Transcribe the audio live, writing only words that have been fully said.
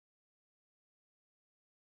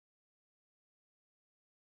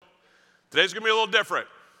Today's going to be a little different.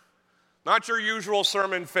 Not your usual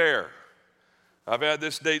sermon fare. I've had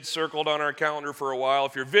this date circled on our calendar for a while.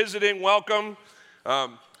 If you're visiting, welcome.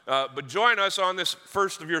 But join us on this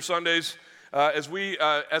first of your Sundays as we,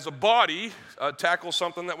 as a body, tackle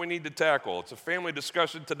something that we need to tackle. It's a family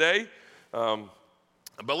discussion today.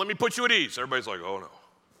 But let me put you at ease. Everybody's like, oh no.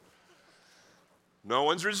 No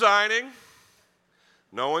one's resigning.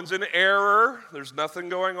 No one's in error. There's nothing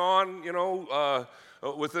going on,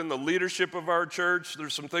 within the leadership of our church.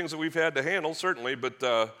 There's some things that we've had to handle, certainly,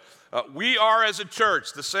 but we are as a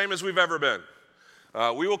church the same as we've ever been.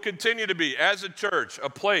 We will continue to be, as a church, a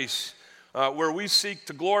place where we seek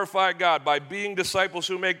to glorify God by being disciples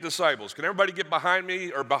who make disciples. Can everybody get behind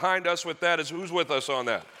me or behind us with that? Who's with us on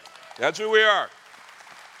that? That's who we are.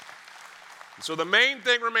 So the main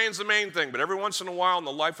thing remains the main thing, but every once in a while in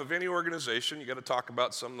the life of any organization, you got to talk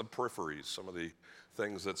about some of the peripheries, some of the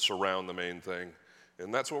things that surround the main thing.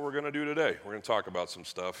 And that's what we're going to do today. We're going to talk about some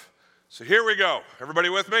stuff. So here we go. Everybody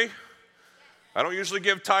with me? I don't usually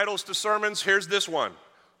give titles to sermons. Here's this one.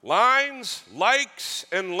 Lines, likes,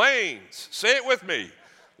 and lanes. Say it with me.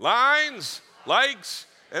 Lines, likes,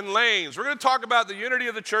 and lanes. We're going to talk about the unity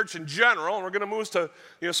of the church in general, and we're going to move to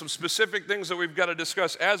some specific things that we've got to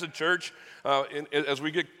discuss as a church as we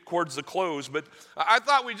get towards the close. But I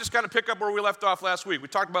thought we'd just kind of pick up where we left off last week. We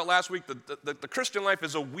talked about last week that the Christian life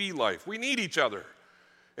is a we life. We need each other.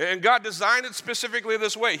 And God designed it specifically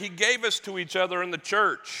this way. He gave us to each other in the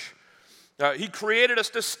church. He created us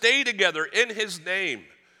to stay together in His name.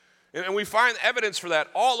 And we find evidence for that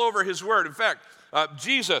all over His Word. In fact,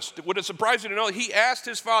 Jesus, would it surprise you to know, He asked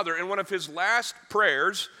His Father in one of His last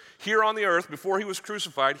prayers here on the earth before He was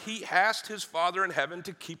crucified, He asked His Father in heaven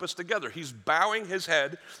to keep us together. He's bowing His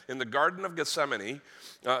head in the Garden of Gethsemane.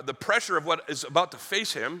 The pressure of what is about to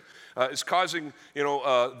face Him is causing,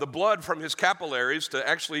 the blood from His capillaries to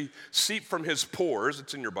actually seep from His pores.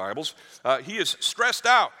 It's in your Bibles. He is stressed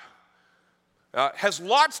out. Has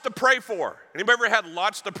lots to pray for. Anybody ever had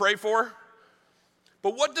lots to pray for?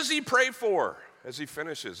 But what does He pray for as He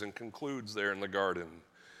finishes and concludes there in the garden?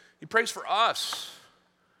 He prays for us.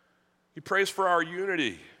 He prays for our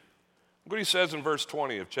unity. Look what He says in verse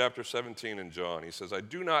 20 of chapter 17 in John. He says, I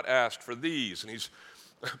do not ask for these. And He's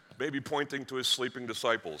maybe pointing to His sleeping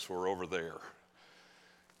disciples who are over there.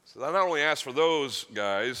 So I not only ask for those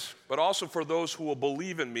guys, but also for those who will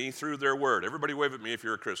believe in me through their word. Everybody wave at me if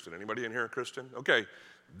you're a Christian. Anybody in here a Christian? Okay,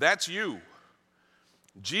 that's you.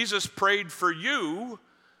 Jesus prayed for you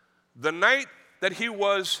the night that He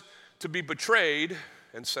was to be betrayed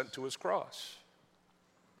and sent to His cross.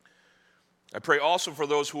 I pray also for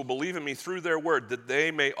those who will believe in me through their word, that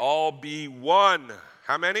they may all be one.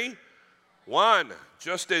 How many? One.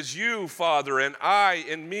 Just as you, Father, and I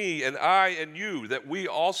in me, and I in you, that we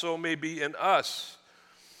also may be in us,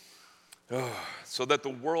 so that the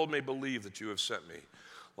world may believe that you have sent me.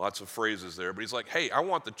 Lots of phrases there, but He's like, hey, I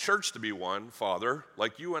want the church to be one, Father,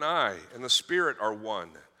 like you and I, and the Spirit are one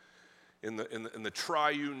in the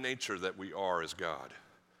triune nature that we are as God.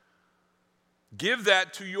 Give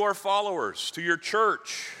that to your followers, to your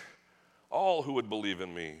church, all who would believe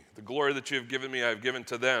in me. The glory that you have given me, I have given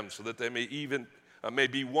to them, so that they may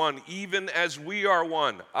be one, even as we are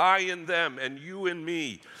one, I in them and you in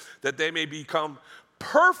me, that they may become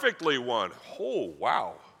perfectly one. Oh,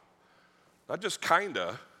 wow. Not just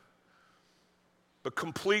kinda, but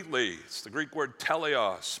completely. It's the Greek word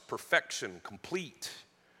teleos, perfection, complete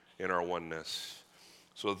in our oneness,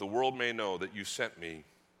 so that the world may know that you sent me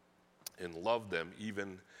and loved them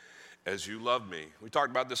even as you loved me. We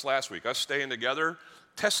talked about this last week. Us staying together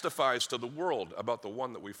testifies to the world about the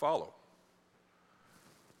one that we follow.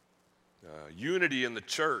 Unity in the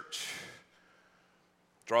church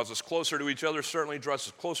draws us closer to each other, certainly draws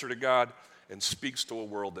us closer to God, and speaks to a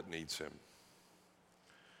world that needs Him.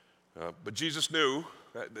 But Jesus knew,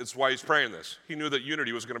 that's why He's praying this. He knew that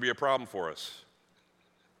unity was going to be a problem for us.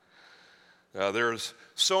 There's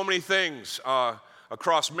so many things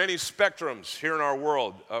across many spectrums here in our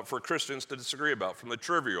world for Christians to disagree about, from the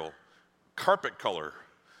trivial, carpet color.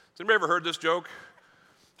 Has anybody ever heard this joke?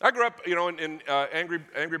 I grew up, in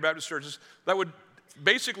angry Baptist churches that would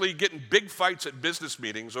basically get in big fights at business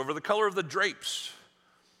meetings over the color of the drapes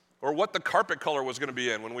or what the carpet color was going to be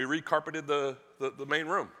in when we recarpeted the main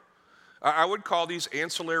room. I would call these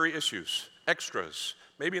ancillary issues, extras,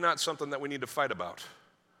 maybe not something that we need to fight about.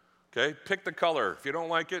 Okay, pick the color. If you don't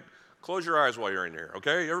like it, close your eyes while you're in here.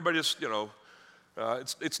 Okay, everybody just,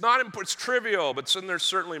 it's trivial, but then there's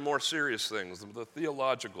certainly more serious things, the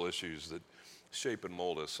theological issues that shape and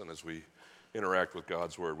mold us, and as we interact with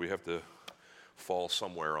God's word, we have to fall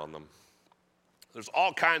somewhere on them. There's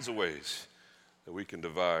all kinds of ways that we can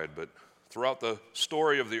divide, but Throughout the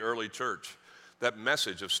story of the early church, that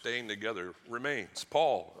message of staying together remains.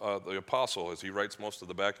 Paul, the apostle, as he writes most of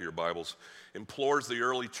the back of your Bibles, implores the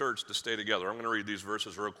early church to stay together. I'm going to read these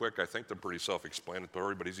verses real quick. I think they're pretty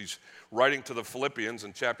self-explanatory, but as he's writing to the Philippians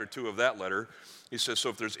in chapter 2 of that letter, he says, so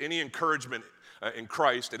if there's any encouragement in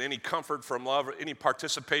Christ and any comfort from love, any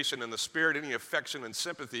participation in the Spirit, any affection and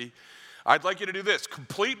sympathy, I'd like you to do this.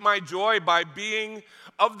 Complete my joy by being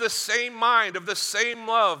of the same mind, of the same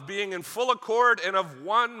love, being in full accord and of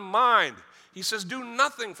one mind. He says, do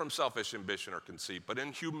nothing from selfish ambition or conceit, but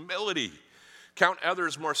in humility count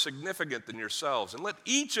others more significant than yourselves. And let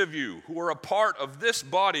each of you who are a part of this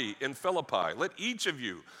body in Philippi, let each of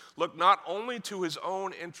you look not only to his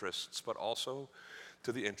own interests, but also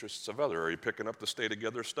to the interests of others. Are you picking up the stay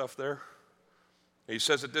together stuff there? He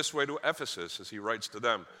says it this way to Ephesus as he writes to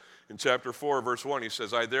them. In chapter 4, verse 1, he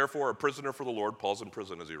says, I therefore, a prisoner for the Lord, Paul's in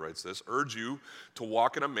prison as he writes this, urge you to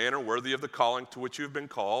walk in a manner worthy of the calling to which you have been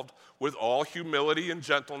called, with all humility and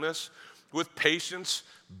gentleness, with patience,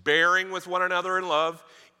 bearing with one another in love,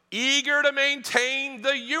 eager to maintain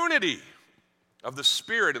the unity of the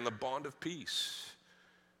Spirit in the bond of peace.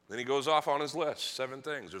 Then he goes off on his list, 7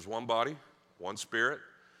 things. There's one body, one Spirit,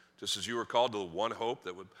 just as you were called to one hope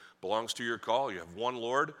that belongs to your call. You have one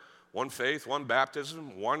Lord, one faith, one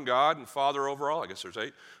baptism, one God and Father over all. I guess there's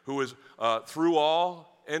 8. Who is through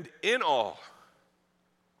all and in all.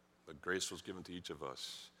 But grace was given to each of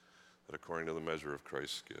us, that according to the measure of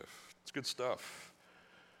Christ's gift. It's good stuff.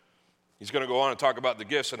 He's going to go on and talk about the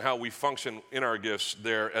gifts and how we function in our gifts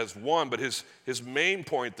there as one. But his main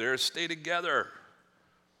point there is stay together.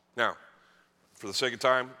 Now, for the sake of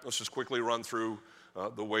time, let's just quickly run through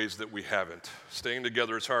the ways that we haven't. Staying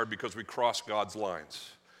together is hard because we cross God's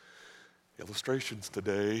lines. Illustrations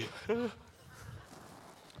today. Can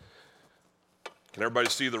everybody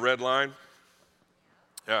see the red line?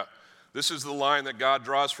 Yeah. This is the line that God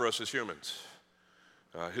draws for us as humans.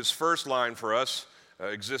 His first line for us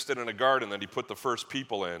existed in a garden that he put the first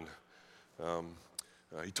people in.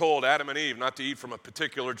 He told Adam and Eve not to eat from a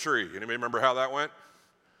particular tree. Anybody remember how that went?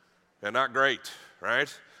 Yeah, not great,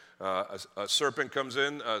 right? A serpent comes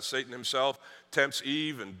in, Satan himself, tempts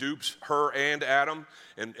Eve and dupes her and Adam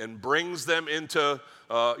and brings them into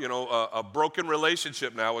a broken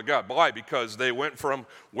relationship now with God. Why? Because they went from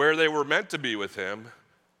where they were meant to be with him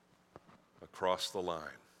across the line.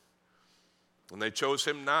 And they chose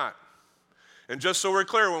him not. And just so we're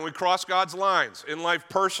clear, when we cross God's lines in life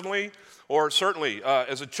personally or certainly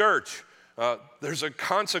as a church, there's a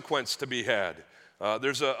consequence to be had.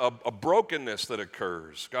 There's a brokenness that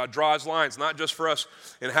occurs. God draws lines, not just for us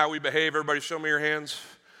in how we behave. Everybody show me your hands.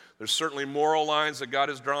 There's certainly moral lines that God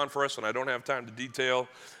has drawn for us, and I don't have time to detail.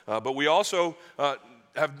 But we also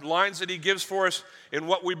have lines that he gives for us in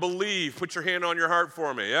what we believe. Put your hand on your heart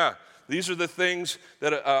for me. Yeah. These are the things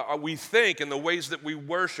that we think and the ways that we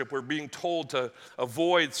worship. We're being told to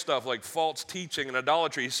avoid stuff like false teaching and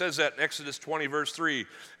idolatry. He says that in Exodus 20, verse 3,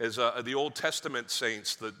 as the Old Testament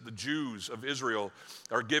saints, the Jews of Israel,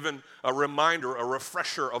 are given a reminder, a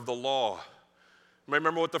refresher of the law. You may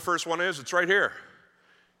remember what the first one is? It's right here.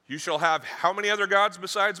 You shall have how many other gods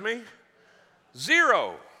besides me?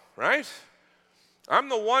 0, right? I'm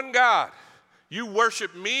the one God. You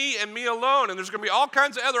worship me and me alone, and there's going to be all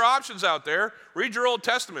kinds of other options out there. Read your Old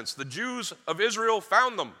Testaments. The Jews of Israel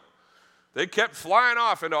found them. They kept flying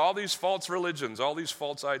off into all these false religions, all these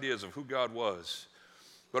false ideas of who God was.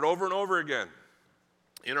 But over and over again,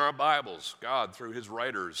 in our Bibles, God, through his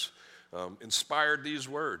writers, inspired these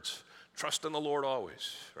words. Trust in the Lord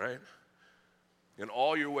always, right? In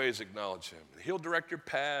all your ways acknowledge him. He'll direct your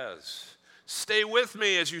paths. Stay with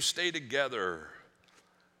me as you stay together.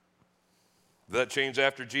 Did that change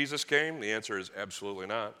after Jesus came? The answer is absolutely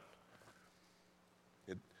not.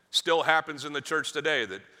 It still happens in the church today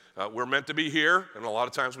that we're meant to be here, and a lot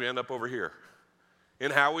of times we end up over here in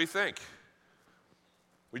how we think.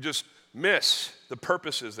 We just miss the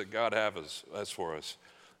purposes that God has for us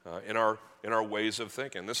in our ways of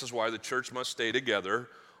thinking. This is why the church must stay together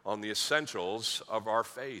on the essentials of our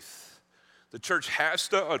faith. The church has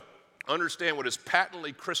to understand what is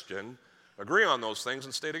patently Christian, agree on those things,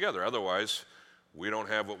 and stay together. Otherwise, we don't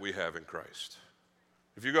have what we have in Christ.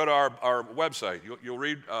 If you go to our website, you'll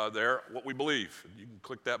read there what we believe. You can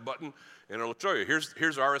click that button, and it'll show you.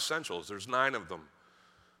 Here's our essentials. There's 9 of them.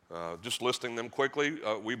 Just listing them quickly,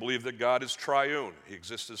 we believe that God is triune. He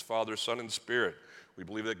exists as Father, Son, and Spirit. We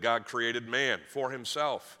believe that God created man for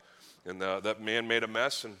himself, and that man made a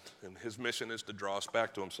mess, and his mission is to draw us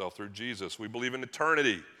back to himself through Jesus. We believe in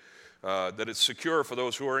eternity, that it's secure for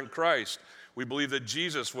those who are in Christ. We believe that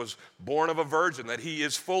Jesus was born of a virgin, that he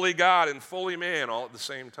is fully God and fully man all at the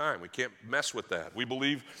same time. We can't mess with that. We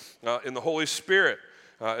believe in the Holy Spirit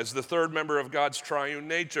as the third member of God's triune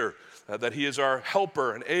nature, that he is our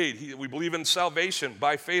helper and aid. We believe in salvation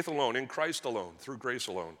by faith alone, in Christ alone, through grace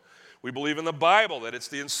alone. We believe in the Bible, that it's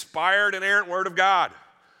the inspired, inerrant Word of God.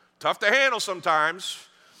 Tough to handle sometimes,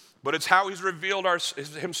 but it's how he's revealed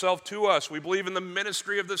himself to us. We believe in the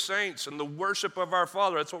ministry of the saints and the worship of our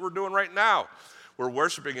Father. That's what we're doing right now. We're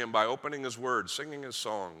worshiping him by opening his word, singing his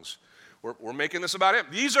songs. We're making this about him.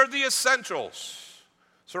 These are the essentials.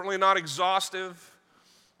 Certainly not exhaustive,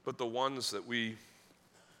 but the ones that we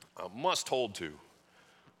must hold to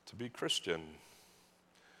be Christian.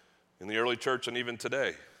 In the early church and even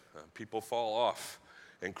today, people fall off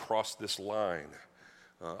and cross this line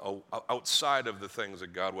outside of the things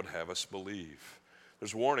that God would have us believe.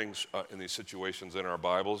 There's warnings in these situations in our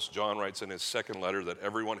Bibles. John writes in his second letter that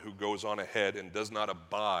everyone who goes on ahead and does not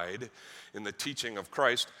abide in the teaching of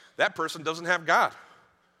Christ, that person doesn't have God.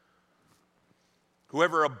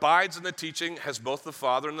 Whoever abides in the teaching has both the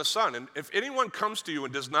Father and the Son. And if anyone comes to you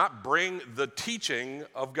and does not bring the teaching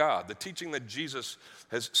of God, the teaching that Jesus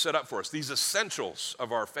has set up for us, these essentials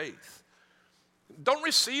of our faith, don't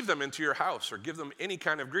receive them into your house or give them any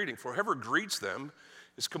kind of greeting, for whoever greets them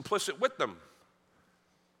is complicit with them.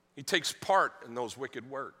 He takes part in those wicked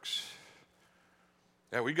works.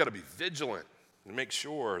 Now, we've got to be vigilant and make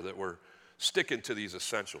sure that we're sticking to these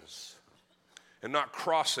essentials and not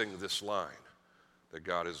crossing this line that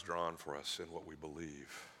God has drawn for us in what we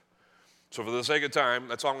believe. So for the sake of time,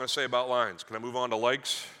 that's all I'm going to say about lines. Can I move on to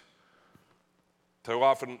likes? Too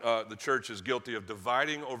often the church is guilty of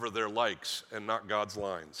dividing over their likes and not God's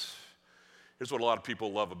lines. Here's what a lot of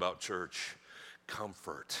people love about church: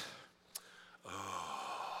 comfort.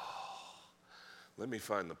 Oh, let me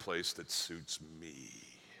find the place that suits me.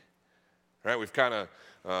 Right? We've kind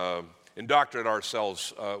of indoctrinated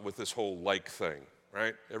ourselves with this whole like thing,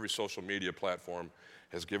 right? Every social media platform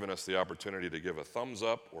has given us the opportunity to give a thumbs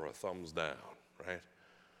up or a thumbs down, right?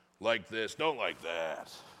 Like this, don't like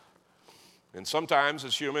that. And sometimes,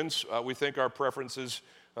 as humans, we think our preference is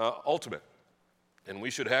ultimate, and we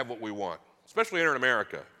should have what we want, especially here in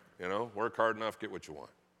America. You know, work hard enough, get what you want.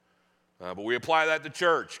 But we apply that to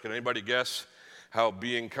church. Can anybody guess how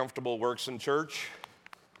being comfortable works in church?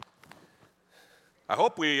 I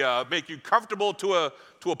hope we make you comfortable to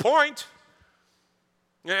a point.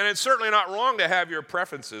 And it's certainly not wrong to have your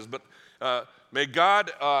preferences, but may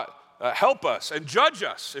God help us and judge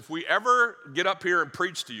us if we ever get up here and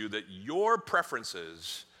preach to you that your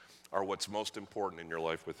preferences are what's most important in your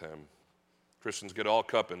life with him. Christians get all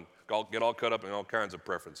caught up in all kinds of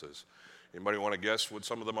preferences. Anybody want to guess what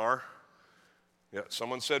some of them are? Yeah,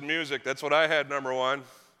 someone said music. That's what I had, number one.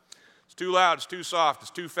 It's too loud, it's too soft,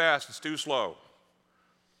 it's too fast, it's too slow.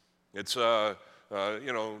 It's, too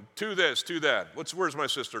this, too that. Where's my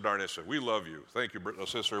sister, Darnisha? We love you. Thank you,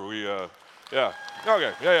 sister. Yeah.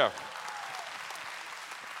 Okay, yeah.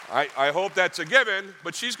 I hope that's a given,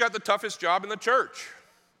 but she's got the toughest job in the church.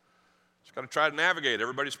 She's got to try to navigate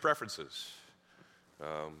everybody's preferences.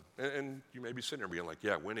 And you may be sitting there being like,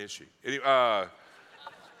 yeah, when is she?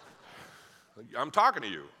 I'm talking to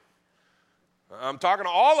you. I'm talking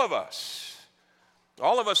to all of us.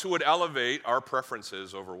 All of us who would elevate our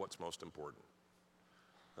preferences over what's most important.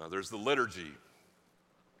 There's the liturgy.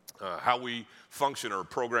 How we function or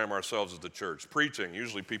program ourselves as the church. Preaching,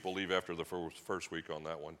 usually people leave after the first week on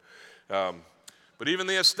that one. But even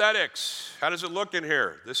the aesthetics, how does it look in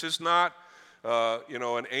here? This is not,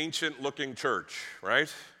 an ancient-looking church,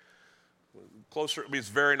 right? Closer, it's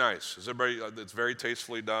very nice. It's very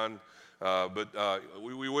tastefully done, but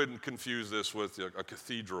we wouldn't confuse this with a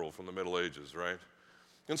cathedral from the Middle Ages, right?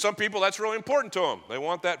 And some people, that's really important to them. They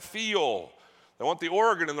want that feel. They want the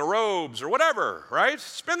organ and the robes or whatever, right?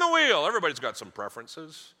 Spin the wheel. Everybody's got some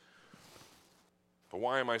preferences. But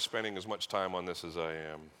why am I spending as much time on this as I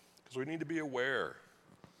am? Because we need to be aware.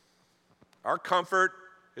 Our comfort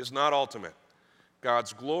is not ultimate.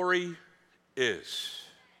 God's glory is.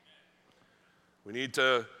 We need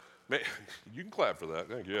to, you can clap for that,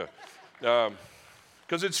 thank you, yeah.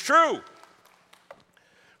 Because it's true.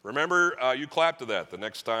 Remember, you clap to that the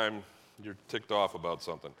next time you're ticked off about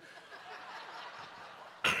something.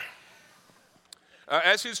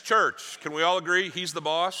 As his church, can we all agree he's the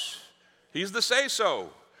boss? He's the say-so.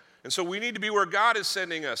 And so we need to be where God is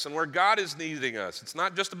sending us and where God is needing us. It's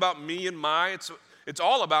not just about me and it's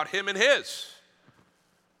all about him and his.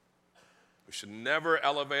 We should never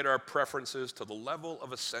elevate our preferences to the level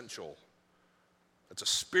of essential. It's a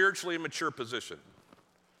spiritually mature position.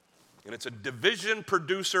 And it's a division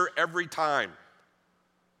producer every time.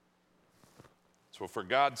 So for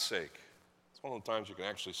God's sake, it's one of the times you can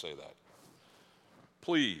actually say that.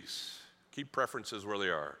 Please keep preferences where they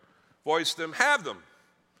are. Voice them, have them.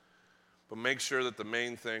 But make sure that the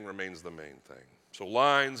main thing remains the main thing. So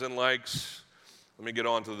lines and likes. Let me get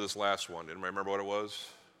on to this last one. Anybody remember what it was?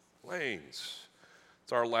 Lanes.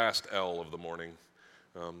 It's our last L of the morning.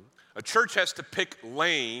 A church has to pick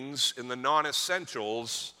lanes in the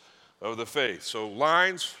non-essentials of the faith. So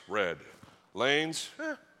lines, red. Lanes,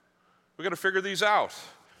 we've got to figure these out.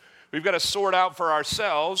 We've got to sort out for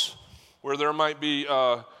ourselves where there might be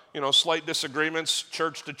slight disagreements,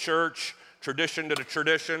 church to church, tradition to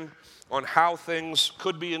tradition, on how things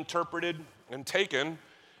could be interpreted and taken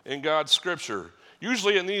in God's Scripture.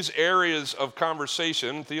 Usually in these areas of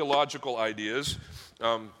conversation, theological ideas,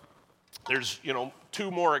 there's,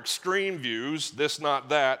 two more extreme views, this, not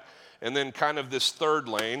that, and then kind of this third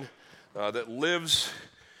lane that lives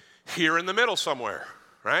here in the middle somewhere,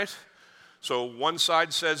 right? So one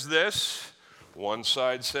side says this, one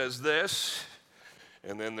side says this,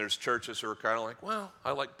 and then there's churches who are kind of like, well,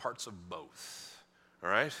 I like parts of both, all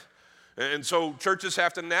right? And so churches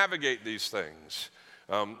have to navigate these things.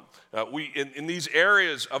 In these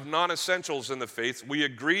areas of non-essentials in the faith, we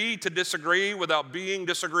agree to disagree without being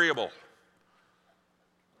disagreeable,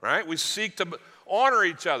 right? We seek to honor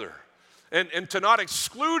each other and to not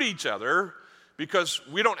exclude each other because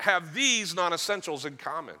we don't have these non-essentials in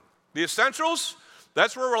common. The essentials,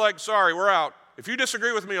 that's where we're like, sorry, we're out. If you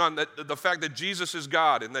disagree with me on the fact that Jesus is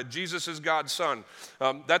God and that Jesus is God's son,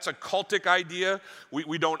 that's a cultic idea.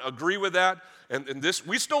 We don't agree with that. And this,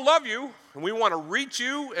 we still love you, and we want to reach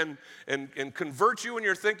you and convert you in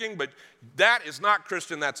your thinking, but that is not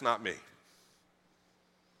Christian, that's not me.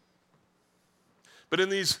 But in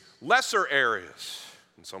these lesser areas,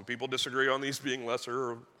 and some people disagree on these being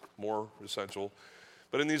lesser or more essential,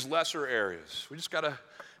 but in these lesser areas, we just got to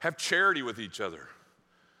have charity with each other.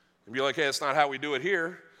 And be like, hey, it's not how we do it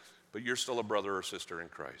here, but you're still a brother or sister in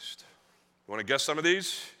Christ. You want to guess some of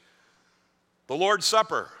these? The Lord's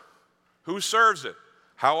Supper. Who serves it?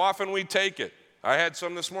 How often we take it? I had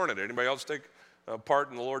some this morning. Did anybody else take part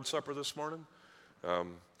in the Lord's Supper this morning?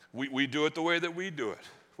 We do it the way that we do it.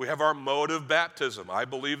 We have our mode of baptism. I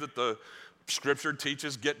believe that the Scripture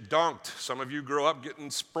teaches get dunked. Some of you grew up getting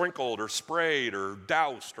sprinkled or sprayed or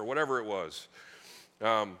doused or whatever it was.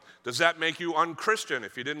 Does that make you unchristian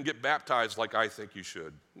if you didn't get baptized like I think you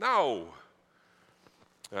should? No.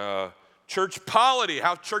 Church polity,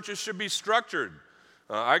 how churches should be structured.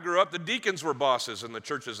 I grew up, the deacons were bosses in the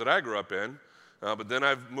churches that I grew up in, but then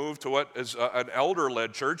I've moved to what is an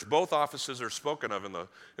elder-led church. Both offices are spoken of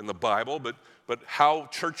in the Bible, but how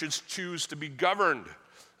churches choose to be governed,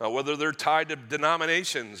 whether they're tied to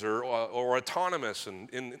denominations or autonomous and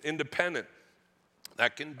independent,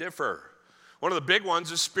 that can differ. One of the big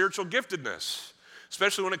ones is spiritual giftedness,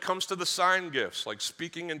 especially when it comes to the sign gifts, like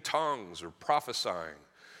speaking in tongues or prophesying.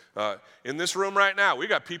 In this room right now, we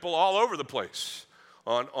got people all over the place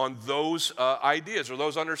on those ideas or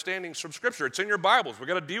those understandings from Scripture. It's in your Bibles. We've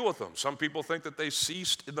got to deal with them. Some people think that they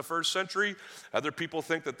ceased in the first century. Other people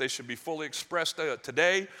think that they should be fully expressed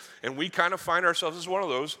today. And we kind of find ourselves as one of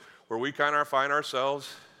those where we kind of find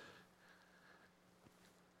ourselves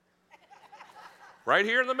right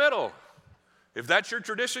here in the middle. If that's your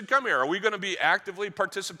tradition, come here. Are we going to be actively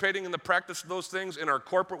participating in the practice of those things in our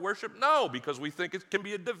corporate worship? No, because we think it can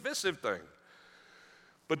be a divisive thing.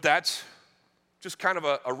 But that's just kind of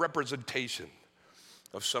a representation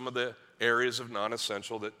of some of the areas of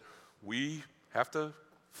non-essential that we have to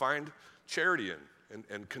find charity in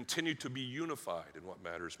and continue to be unified in what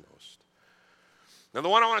matters most. Now, the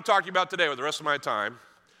one I want to talk to you about today with the rest of my time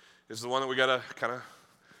is the one that we got to kind of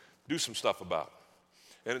do some stuff about.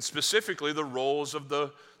 And it's specifically the roles of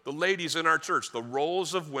the ladies in our church, the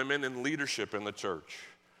roles of women in leadership in the church.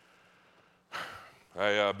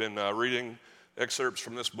 I've been reading excerpts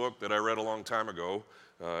from this book that I read a long time ago.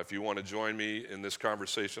 If you want to join me in this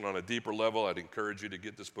conversation on a deeper level, I'd encourage you to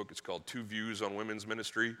get this book. It's called Two Views on Women's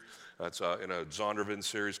Ministry. It's in a Zondervan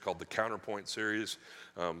series called the Counterpoint series.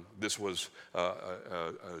 This was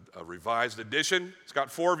a revised edition. It's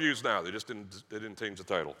got 4 views now. They didn't change the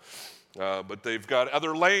title. But they've got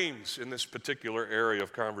other lanes in this particular area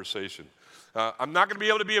of conversation. I'm not going to be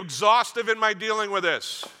able to be exhaustive in my dealing with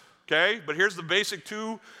this, okay? But here's the basic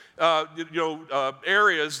 2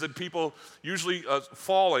 areas that people usually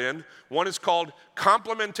fall in. One is called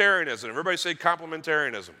complementarianism. Everybody say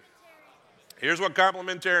complementarianism. Here's what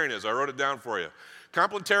complementarianism is. I wrote it down for you.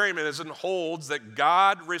 Complementarianism holds that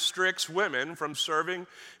God restricts women from serving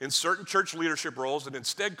in certain church leadership roles and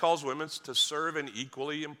instead calls women to serve in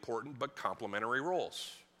equally important but complementary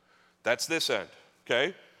roles. That's this end,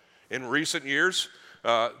 okay? In recent years,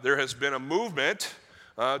 there has been a movement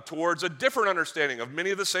towards a different understanding of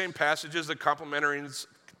many of the same passages that complementarians,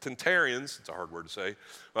 it's a hard word to say,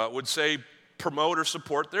 would say promote or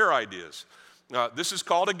support their ideas. This is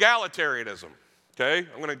called egalitarianism, okay?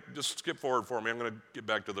 I'm going to just skip forward for me. I'm going to get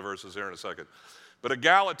back to the verses here in a second. But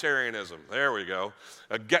egalitarianism, there we go.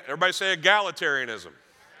 Everybody say egalitarianism.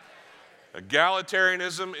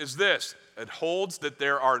 Egalitarianism is this. It holds that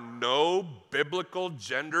there are no biblical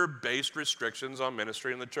gender-based restrictions on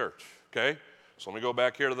ministry in the church, okay? So let me go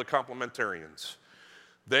back here to the complementarians.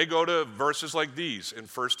 They go to verses like these in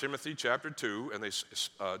 1 Timothy chapter 2, and they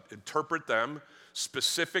interpret them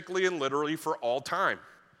specifically and literally for all time.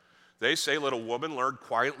 They say, let a woman learn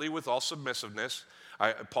quietly with all submissiveness.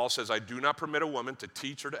 Paul says, I do not permit a woman to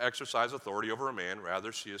teach or to exercise authority over a man.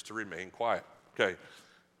 Rather, she is to remain quiet. Okay,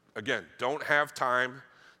 again, don't have time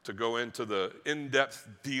to go into the in-depth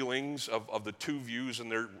dealings of the two views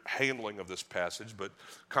and their handling of this passage, but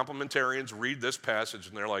complementarians read this passage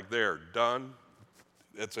and they're like, there, done,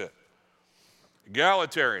 that's it.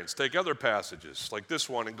 Egalitarians take other passages, like this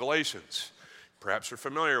one in Galatians. Perhaps you're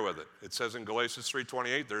familiar with it. It says in Galatians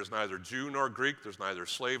 3:28, there is neither Jew nor Greek, there's neither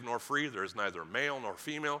slave nor free, there is neither male nor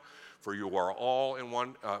female, for you are all in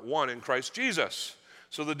one in Christ Jesus.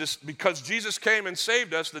 So because Jesus came and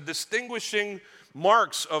saved us, the distinguishing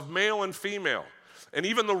marks of male and female, and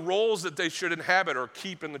even the roles that they should inhabit or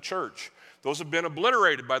keep in the church, those have been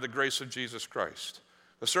obliterated by the grace of Jesus Christ.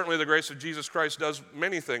 Now, certainly the grace of Jesus Christ does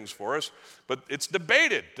many things for us, but it's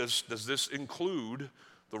debated. Does this include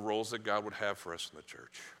the roles that God would have for us in the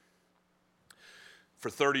church? For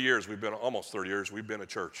 30 years, almost 30 years, we've been a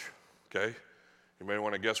church, okay? Anybody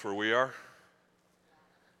want to guess where we are?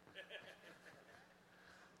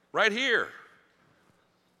 Right here,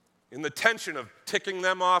 in the tension of ticking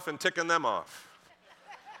them off and ticking them off.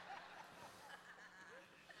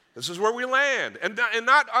 This is where we land, and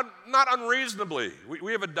not unreasonably.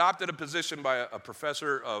 We have adopted a position by a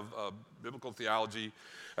professor of biblical theology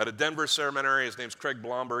at a Denver seminary. His name's Craig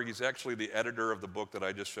Blomberg. He's actually the editor of the book that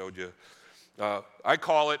I just showed you. I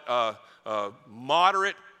call it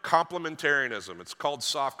moderate complementarianism. It's called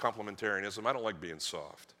soft complementarianism. I don't like being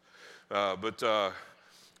soft, but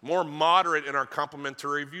more moderate in our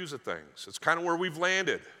complementary views of things. It's kind of where we've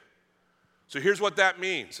landed. So here's what that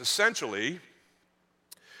means. Essentially,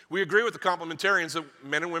 we agree with the complementarians that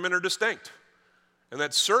men and women are distinct, and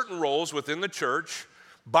that certain roles within the church,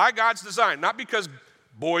 by God's design, not because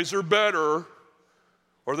boys are better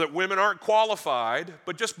or that women aren't qualified,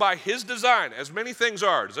 but just by His design, as many things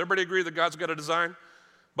are. Does everybody agree that God's got a design?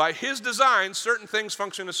 By His design, certain things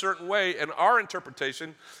function a certain way, and our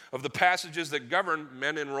interpretation of the passages that govern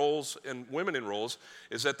men in roles and women in roles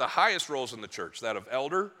is that the highest roles in the church, that of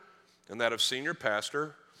elder and that of senior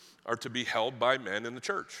pastor, are to be held by men in the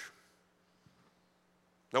church.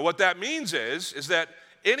 Now, what that means is that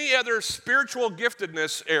any other spiritual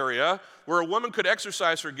giftedness area where a woman could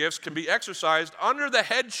exercise her gifts can be exercised under the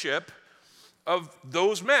headship of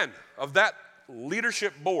those men, of that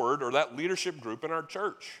leadership board or that leadership group in our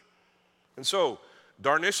church. And so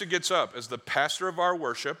Darnisha gets up as the pastor of our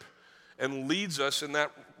worship and leads us in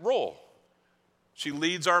that role. She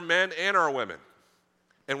leads our men and our women.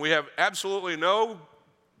 And we have absolutely no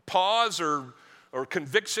pause or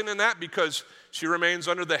conviction in that, because she remains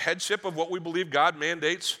under the headship of what we believe God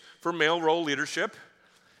mandates for male role leadership,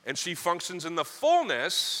 and she functions in the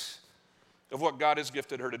fullness of what God has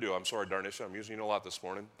gifted her to do. I'm sorry, Darnisha, I'm using you a lot this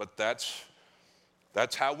morning, but that's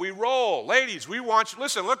how we roll. Ladies, we want you,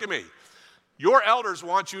 listen, look at me. Your elders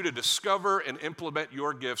want you to discover and implement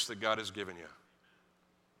your gifts that God has given you,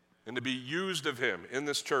 and to be used of Him in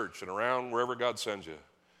this church and around wherever God sends you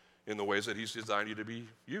in the ways that He's designed you to be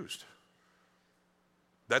used.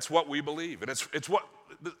 That's what we believe. And it's what,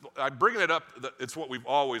 I'm bringing it up, it's what we've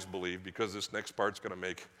always believed, because this next part's going to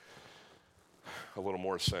make a little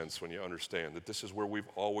more sense when you understand that this is where we've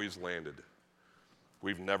always landed.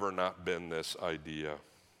 We've never not been this idea.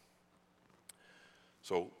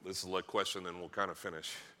 So this is a question, and we'll kind of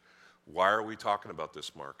finish. Why are we talking about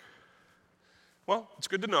this, Mark? Well, it's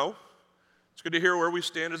good to know. It's good to hear where we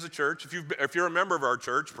stand as a church. If you're a member of our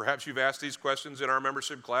church, perhaps you've asked these questions in our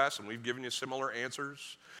membership class, and we've given you similar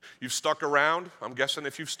answers. You've stuck around. I'm guessing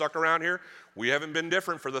if you've stuck around here, we haven't been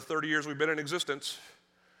different for the 30 years we've been in existence.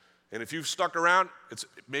 And if you've stuck around,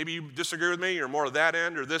 maybe you disagree with me, you're more of that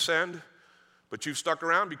end or this end, but you've stuck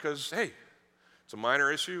around because, hey, it's a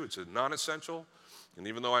minor issue, it's a non-essential, and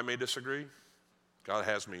even though I may disagree, God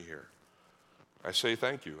has me here. I say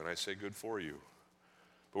thank you, and I say good for you.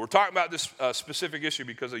 But we're talking about this specific issue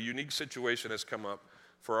because a unique situation has come up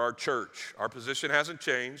for our church. Our position hasn't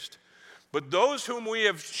changed, But those whom we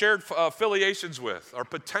have shared affiliations with are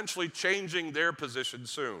potentially changing their position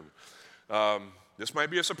soon. This might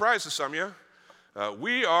be a surprise to some of you.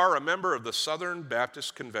 We are a member of the Southern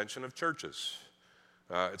Baptist Convention of Churches.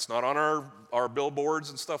 It's not on our billboards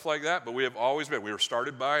and stuff like that, but we have always been. We were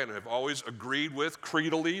started by and have always agreed with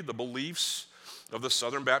creedally the beliefs of the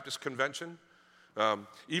Southern Baptist Convention.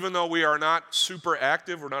 Even though we are not super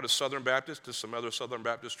active, we're not a Southern Baptist as some other Southern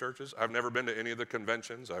Baptist churches. I've never been to any of the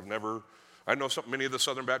conventions. I know many of the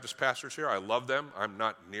Southern Baptist pastors here. I love them. I'm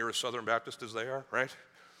not near as Southern Baptist as they are, right?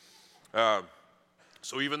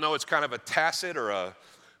 So even though it's kind of a tacit or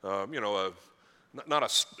not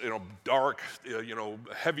a dark,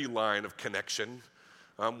 heavy line of connection,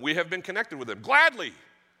 we have been connected with them gladly,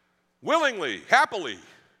 willingly, happily,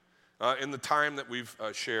 in the time that we've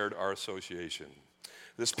shared our association.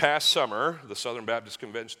 This past summer, the Southern Baptist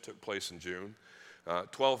Convention took place in June.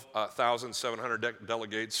 12,700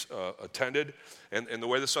 delegates attended, and the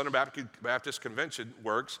way the Southern Baptist Convention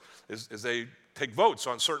works is they take votes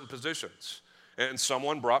on certain positions. And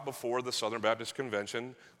someone brought before the Southern Baptist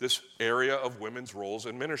Convention this area of women's roles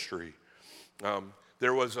in ministry.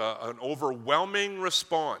 There was an overwhelming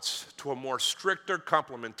response to a more stricter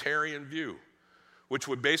complementarian view, which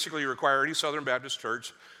would basically require any Southern Baptist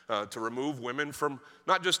church to remove women from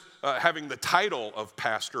not just having the title of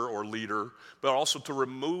pastor or leader, but also to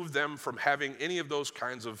remove them from having any of those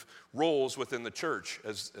kinds of roles within the church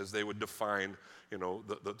as they would define,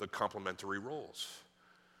 the complementary roles.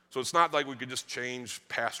 So it's not like we could just change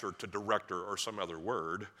pastor to director or some other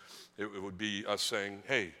word. It would be us saying,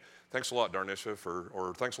 hey, thanks a lot, Darnisha,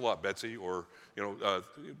 or thanks a lot, Betsy, or,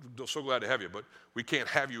 so glad to have you, but we can't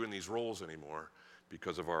have you in these roles anymore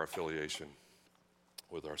because of our affiliation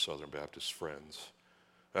with our Southern Baptist friends.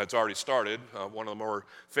 It's already started. One of the more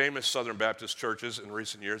famous Southern Baptist churches in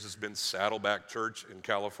recent years has been Saddleback Church in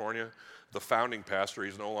California. The founding pastor,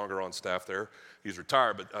 he's no longer on staff there. He's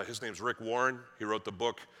retired, but his name's Rick Warren. He wrote the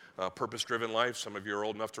book, Purpose-Driven Life. Some of you are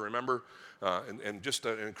old enough to remember. And just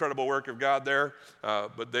an incredible work of God there.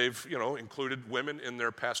 But they've, included women in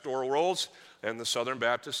their pastoral roles, and the Southern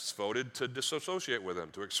Baptists voted to disassociate with them,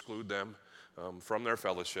 to exclude them from their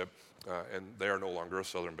fellowship, and they are no longer a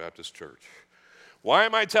Southern Baptist church. Why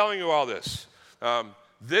am I telling you all this?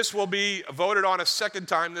 This will be voted on a second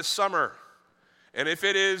time this summer. And if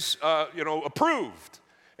it is, approved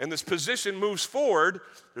and this position moves forward,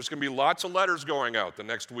 there's going to be lots of letters going out the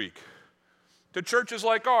next week to churches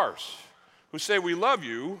like ours who say, we love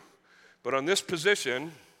you, but on this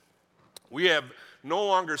position, we have no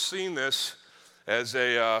longer seen this as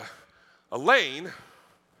a lane.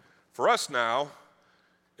 For us now,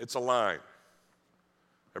 it's a line.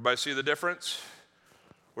 Everybody see the difference?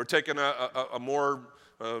 We're taking a more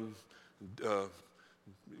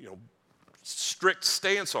strict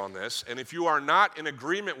stance on this, and if you are not in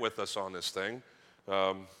agreement with us on this thing,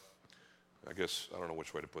 I guess, I don't know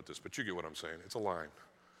which way to put this, but you get what I'm saying. It's a line,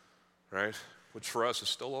 right? Which for us is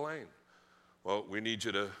still a lane. Well, we need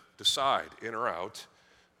you to decide, in or out,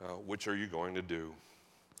 which are you going to do?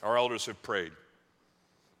 Our elders have prayed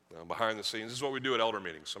behind the scenes. This is what we do at elder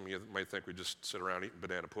meetings. Some of you might think we just sit around eating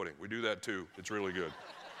banana pudding. We do that too. It's really good.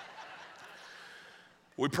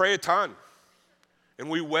 We pray a ton, and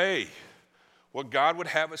we weigh what God would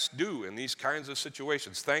have us do in these kinds of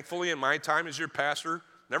situations. Thankfully, in my time as your pastor,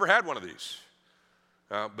 never had one of these.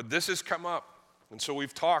 But this has come up. And so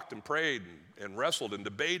we've talked and prayed and wrestled and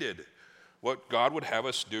debated what God would have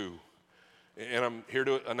us do. And I'm here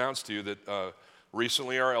to announce to you that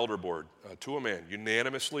recently our elder board, to a man,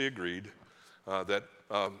 unanimously agreed that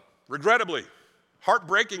regrettably,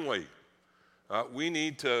 heartbreakingly, we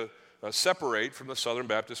need to separate from the Southern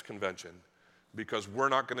Baptist Convention because we're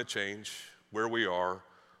not going to change where we are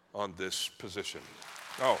on this position.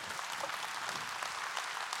 Oh.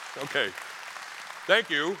 Okay. Thank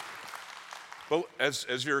you. Well,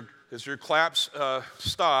 as your claps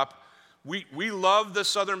stop, we love the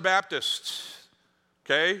Southern Baptists.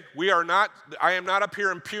 Okay? I am not up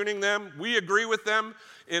here impugning them. We agree with them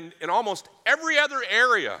in almost every other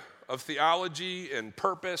area of theology and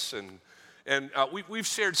purpose, and we've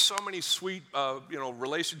shared so many sweet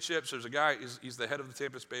relationships. There's a guy, he's the head of the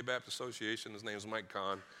Tampa Bay Baptist Association. His name is Mike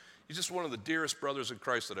Kahn. He's just one of the dearest brothers in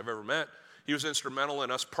Christ that I've ever met. He was instrumental in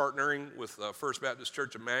us partnering with First Baptist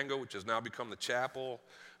Church of Mango, which has now become the chapel.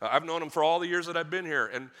 I've known him for all the years that I've been here,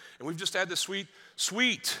 and we've just had this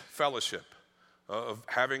sweet fellowship of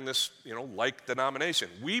having this, like denomination.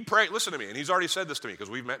 We pray, listen to me, and he's already said this to me because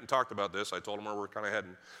we've met and talked about this. I told him where we're kind of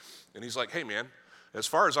heading, and he's like, hey man, as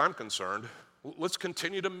far as I'm concerned, let's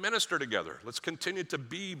continue to minister together. Let's continue to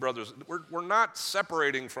be brothers. We're not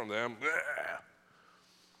separating from them.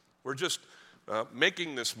 We're just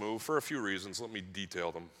making this move for a few reasons. Let me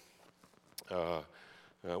detail them.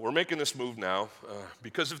 We're making this move now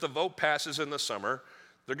because if the vote passes in the summer,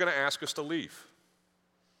 they're going to ask us to leave.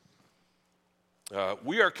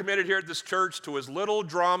 We are committed here at this church to as little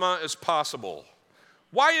drama as possible.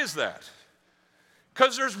 Why is that?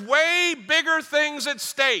 Because there's way bigger things at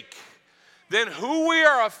stake than who we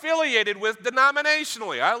are affiliated with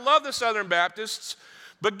denominationally. I love the Southern Baptists,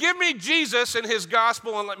 but give me Jesus and his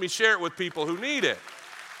gospel and let me share it with people who need it.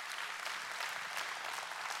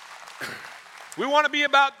 We want to be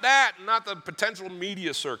about that, not the potential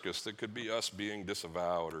media circus that could be us being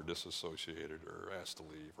disavowed or disassociated or asked to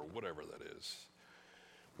leave or whatever that is.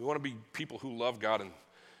 We want to be people who love God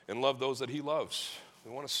and love those that he loves.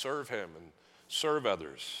 We want to serve him and serve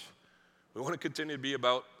others. We want to continue to be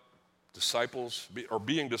about disciples, or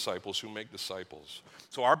being disciples who make disciples.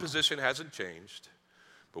 So our position hasn't changed,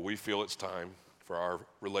 but we feel it's time for our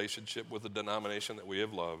relationship with the denomination that we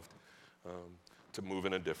have loved to move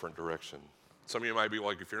in a different direction. Some of you might be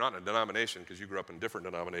like, if you're not in a denomination, because you grew up in different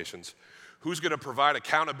denominations, who's going to provide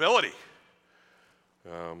accountability?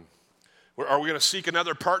 Are we going to seek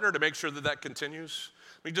another partner to make sure that that continues?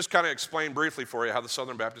 Let me just kind of explain briefly for you how the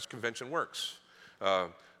Southern Baptist Convention works.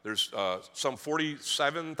 There's some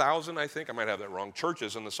 47,000, I think, I might have that wrong,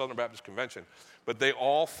 churches in the Southern Baptist Convention, but they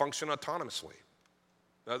all function autonomously.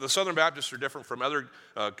 The Southern Baptists are different from other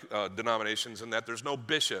denominations in that there's no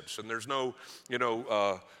bishops and there's no,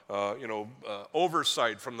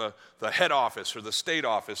 oversight from the head office or the state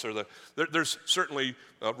office or there's certainly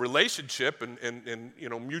relationship and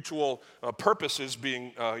mutual purposes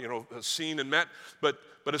being seen and met. But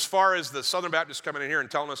as far as the Southern Baptists coming in here and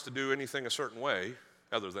telling us to do anything a certain way,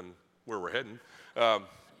 other than where we're heading,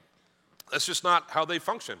 that's just not how they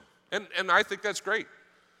function. And I think that's great.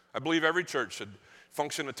 I believe every church should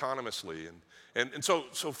function autonomously. And so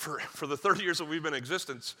for the 30 years that we've been in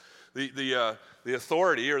existence, the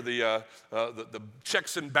authority or the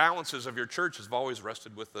checks and balances of your church has always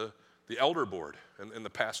rested with the elder board and the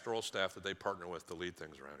pastoral staff that they partner with to lead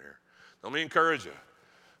things around here. Let me encourage you.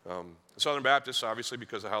 The Southern Baptists, obviously,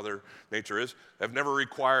 because of how their nature is, have never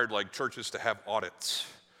required like churches to have audits.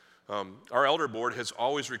 Our elder board has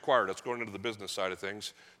always required us, going into the business side of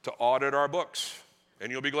things, to audit our books. And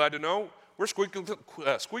you'll be glad to know we're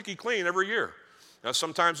squeaky clean every year. Now,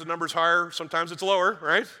 sometimes the number's higher, sometimes it's lower,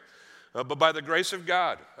 right? But by the grace of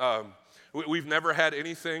God, we've never had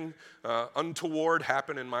anything untoward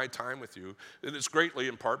happen in my time with you. And it's greatly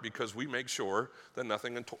in part because we make sure that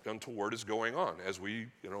nothing untoward is going on as we,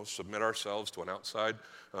 submit ourselves to an outside,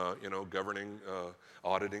 governing,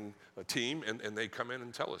 auditing team, and they come in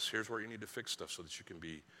and tell us, here's where you need to fix stuff so that you can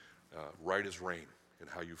be right as rain in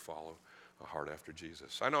how you follow a heart after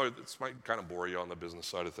Jesus. I know this might kind of bore you on the business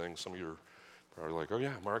side of things. Some of you are probably like, oh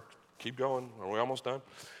yeah, Mark, keep going. Are we almost done?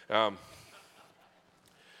 But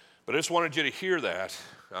I just wanted you to hear that.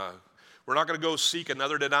 We're not going to go seek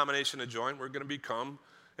another denomination to join. We're going to become,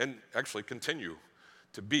 and actually continue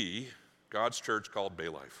to be, God's church called Bay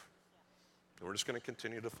Life. And we're just going to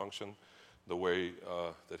continue to function the way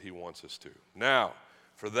that he wants us to. Now,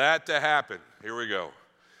 for that to happen, here we go.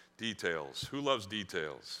 Details. Who loves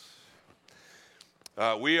details?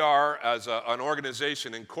 We are, as an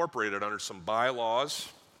organization, incorporated under some bylaws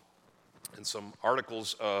and some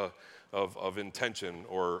articles of intention,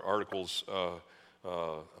 or articles,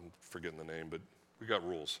 I'm forgetting the name, but we got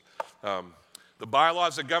rules. The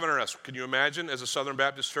bylaws that govern us, can you imagine, as a Southern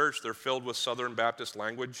Baptist church, they're filled with Southern Baptist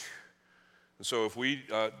language. And so if we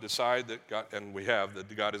decide that God, and we have,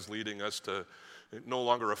 that God is leading us to no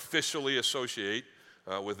longer officially associate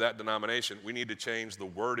with that denomination, we need to change the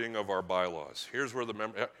wording of our bylaws. Here's where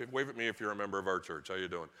wave at me if you're a member of our church. How you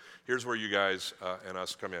doing? Here's where you guys and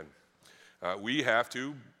us come in. We have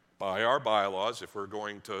to, by our bylaws, if we're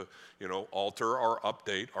going to, alter or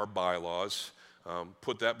update our bylaws,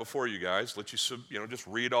 put that before you guys. Let you, just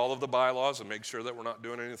read all of the bylaws and make sure that we're not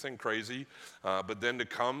doing anything crazy. But then to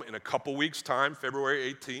come in a couple weeks' time,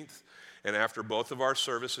 February 18th, and after both of our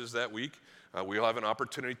services that week, we'll have an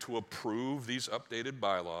opportunity to approve these updated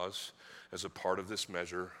bylaws as a part of this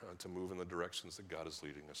measure to move in the directions that God is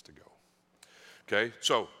leading us to go. Okay,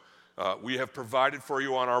 so we have provided for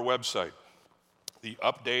you on our website the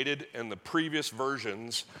updated and the previous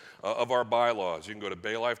versions of our bylaws. You can go to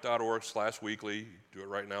baylife.org/weekly. Do it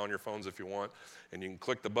right now on your phones if you want. And you can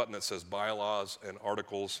click the button that says bylaws and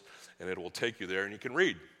articles, and it will take you there, and you can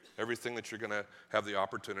read everything that you're going to have the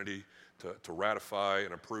opportunity to ratify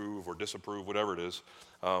and approve or disapprove, whatever it is,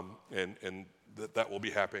 and that will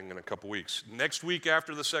be happening in a couple weeks. Next week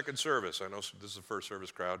after the second service, I know this is the first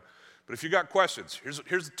service crowd, but if you got questions, here's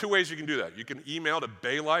the two ways you can do that. You can email to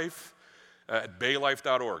baylife at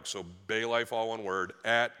baylife.org. So baylife, all one word,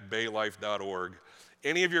 at baylife.org.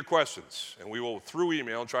 Any of your questions, and we will, through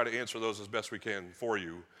email, try to answer those as best we can for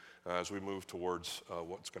you as we move towards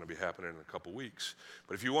what's going to be happening in a couple weeks.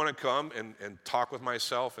 But if you want to come and talk with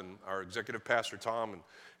myself and our executive pastor, Tom,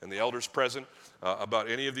 and the elders present about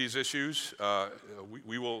any of these issues,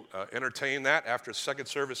 we will entertain that after second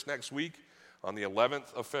service next week on the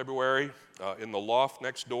 11th of February in the loft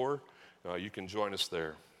next door. You can join us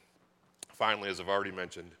there. Finally, as I've already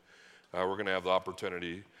mentioned, we're going to have the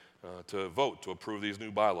opportunity to vote to approve these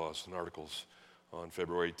new bylaws and articles on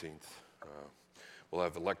February 18th. We'll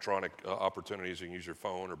have electronic opportunities. You can use your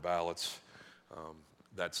phone or ballots.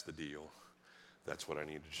 That's the deal. That's what I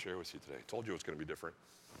needed to share with you today. Told you it was going to be different.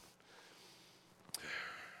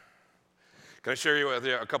 Can I share you with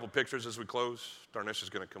a couple pictures as we close? Darnesh is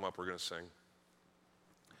going to come up. We're going to sing.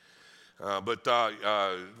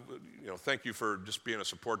 Thank you for just being a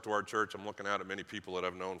support to our church. I'm looking out at many people that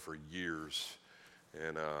I've known for years.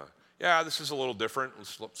 And this is a little different.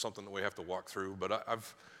 It's something that we have to walk through. But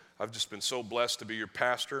I've just been so blessed to be your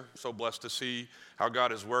pastor, so blessed to see how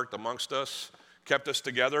God has worked amongst us, kept us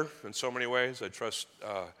together in so many ways. I trust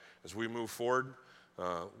as we move forward,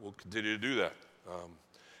 we'll continue to do that.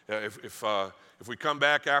 If we come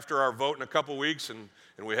back after our vote in a couple weeks and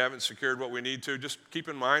we haven't secured what we need to, just keep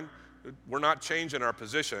in mind, we're not changing our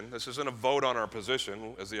position. This isn't a vote on our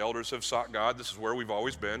position. As the elders have sought God, this is where we've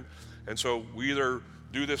always been. And so we either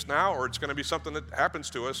do this now or it's going to be something that happens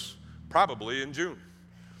to us probably in June.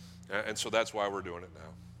 And so that's why we're doing it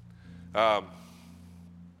now.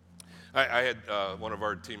 I had one of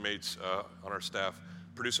our teammates on our staff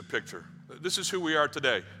produce a picture. This is who we are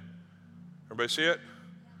today. Everybody see it?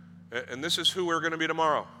 And this is who we're going to be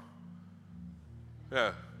tomorrow.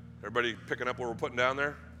 Yeah. Everybody picking up what we're putting down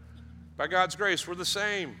there? By God's grace, we're the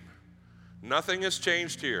same. Nothing has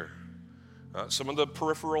changed here. Some of the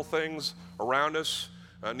peripheral things around us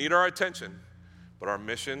need our attention, but our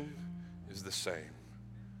mission is the same.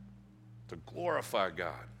 To glorify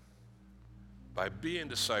God by being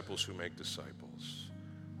disciples who make disciples.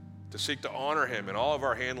 To seek to honor Him in all of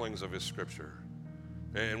our handlings of His Scripture.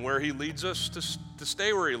 And where He leads us, to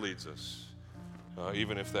stay where He leads us.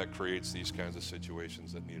 Even if that creates these kinds of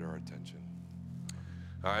situations that need our attention.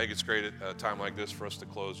 I think it's great at a time like this for us to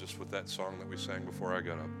close just with that song that we sang before I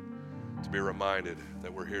got up. To be reminded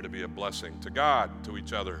that we're here to be a blessing to God, to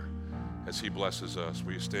each other, as He blesses us.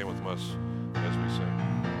 Will you stand with us as we sing?